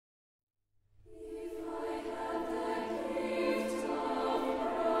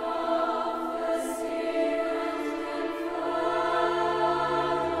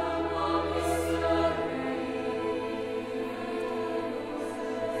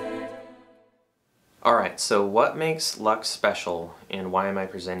Alright, so what makes LUX special and why am I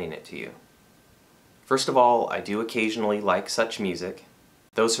presenting it to you? First of all, I do occasionally like such music.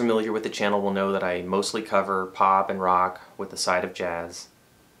 Those familiar with the channel will know that I mostly cover pop and rock with a side of jazz.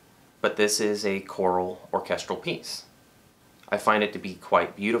 But this is a choral orchestral piece. I find it to be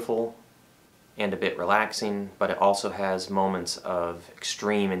quite beautiful and a bit relaxing, but it also has moments of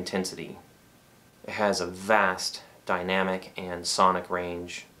extreme intensity. It has a vast dynamic and sonic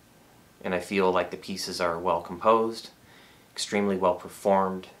range, and I feel like the pieces are well composed, extremely well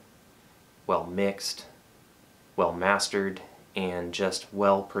performed, well mixed, well mastered, and just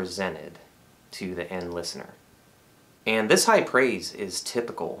well presented to the end listener. And this high praise is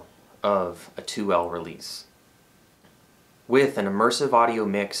typical of a 2L release. With an immersive audio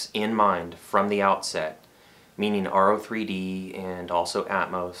mix in mind from the outset, meaning RO3D and also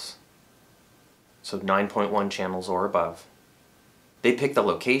Atmos, so 9.1 channels or above, they pick the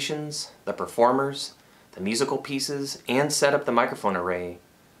locations, the performers, the musical pieces, and set up the microphone array,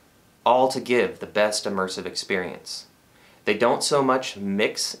 all to give the best immersive experience. They don't so much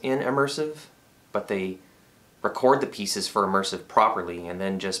mix in immersive, but they record the pieces for immersive properly and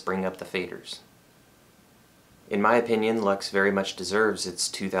then just bring up the faders. In my opinion, LUX very much deserves its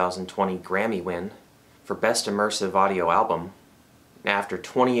 2020 Grammy win for Best Immersive Audio Album. After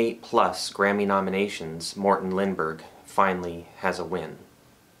 28 plus Grammy nominations, Morten Lindberg finally has a win.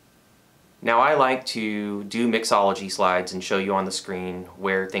 Now I like to do mixology slides and show you on the screen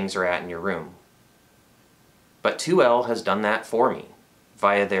where things are at in your room. But 2L has done that for me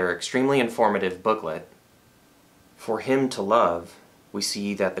via their extremely informative booklet. For Hymn to Love, we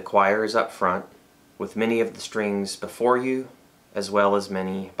see that the choir is up front with many of the strings before you as well as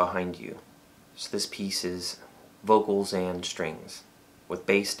many behind you. So this piece is vocals and strings with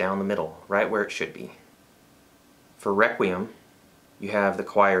bass down the middle, right where it should be. For Reveiw, you have the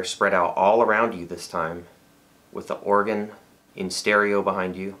choir spread out all around you this time, with the organ in stereo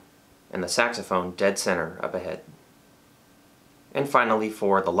behind you, and the saxophone dead center up ahead. And finally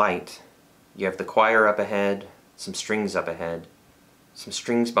for the Light, you have the choir up ahead, some strings up ahead, some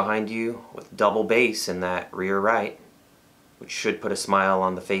strings behind you with double bass in that rear right, which should put a smile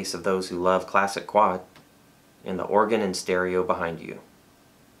on the face of those who love classic quad, and the organ in stereo behind you.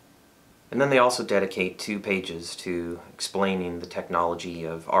 And then they also dedicate 2 pages to explaining the technology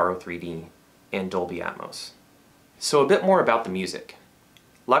of RO3D and Dolby Atmos. So a bit more about the music.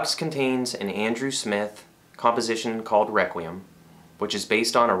 LUX contains an Andrew Smith composition called Reveiw, which is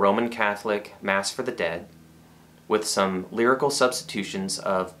based on a Roman Catholic Mass for the Dead, with some lyrical substitutions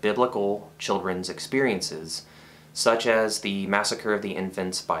of biblical children's experiences, such as the Massacre of the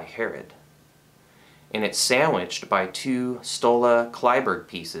Infants by Herod. And it's sandwiched by 2 Stola Kleiberg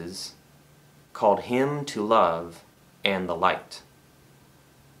pieces called Hymn to Love and The Light.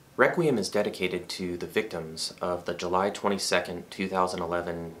 Reveiw is dedicated to the victims of the July 22,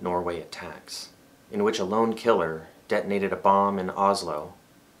 2011 Norway attacks, in which a lone killer detonated a bomb in Oslo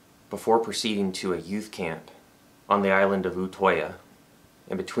before proceeding to a youth camp on the island of Utøya,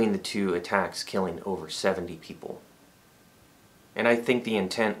 and between the 2 attacks killing over 70 people. And I think the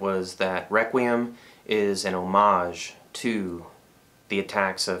intent was that Reveiw is an homage to the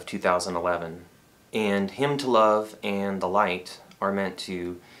attacks of 2011, and Hymn to Love and The Light are meant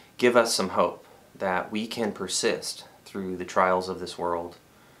to give us some hope that we can persist through the trials of this world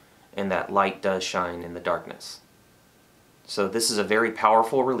and that light does shine in the darkness. So this is a very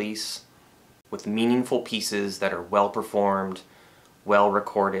powerful release with meaningful pieces that are well performed, well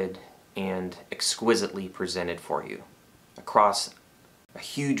recorded, and exquisitely presented for you across a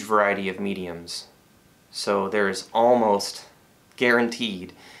huge variety of mediums. So there is almost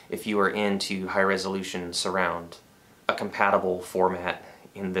guaranteed, if you are into high-resolution surround, a compatible format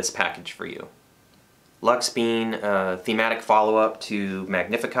in this package for you. LUX being a thematic follow-up to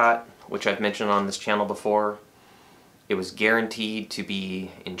Magnificat, which I've mentioned on this channel before, it was guaranteed to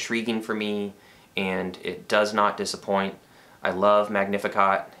be intriguing for me, and it does not disappoint. I love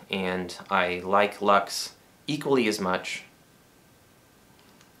Magnificat, and I like LUX equally as much.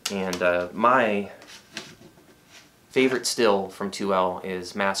 And my favorite still from 2L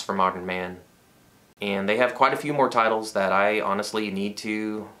is Mass for Modern Man. And they have quite a few more titles that I honestly need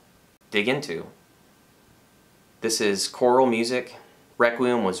to dig into. This is choral music.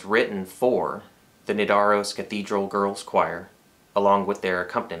 Reveiw was written for the Nidaros Cathedral Girls Choir, along with their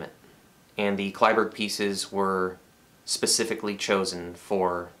accompaniment. And the Kleiberg pieces were specifically chosen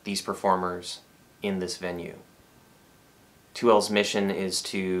for these performers in this venue. 2L's mission is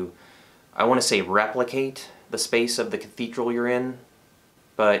to, I want to say, replicate the space of the cathedral you're in,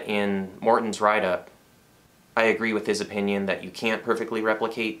 but in Morten's write-up, I agree with his opinion that you can't perfectly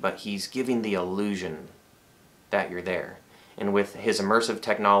replicate, but he's giving the illusion that you're there. And with his immersive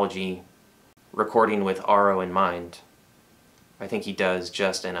technology, recording with RO in mind, I think he does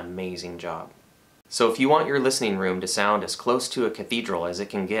just an amazing job. So if you want your listening room to sound as close to a cathedral as it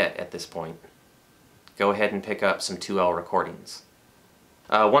can get at this point, go ahead and pick up some 2L recordings.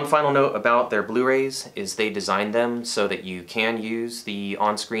 One final note about their Blu-rays is they designed them so that you can use the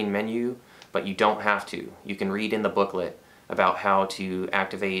on-screen menu, but you don't have to. You can read in the booklet about how to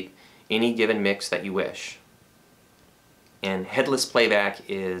activate any given mix that you wish. And headless playback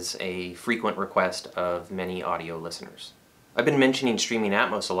is a frequent request of many audio listeners. I've been mentioning Streaming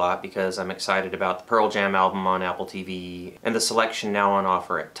Atmos a lot because I'm excited about the Pearl Jam album on Apple TV and the selection now on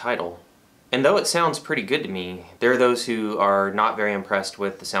offer at Tidal. And though it sounds pretty good to me, there are those who are not very impressed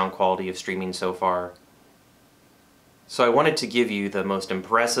with the sound quality of streaming so far. So I wanted to give you the most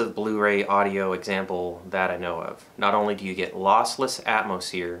impressive Blu-ray audio example that I know of. Not only do you get lossless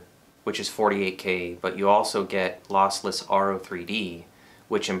Atmos here, which is 48K, but you also get lossless RO3D,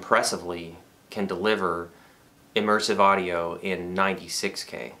 which impressively can deliver immersive audio in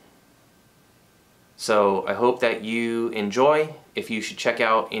 96K. So I hope that you enjoy. If you should check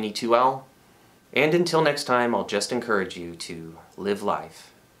out any 2L. And until next time, I'll just encourage you to live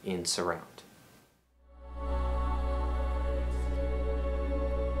life in surround.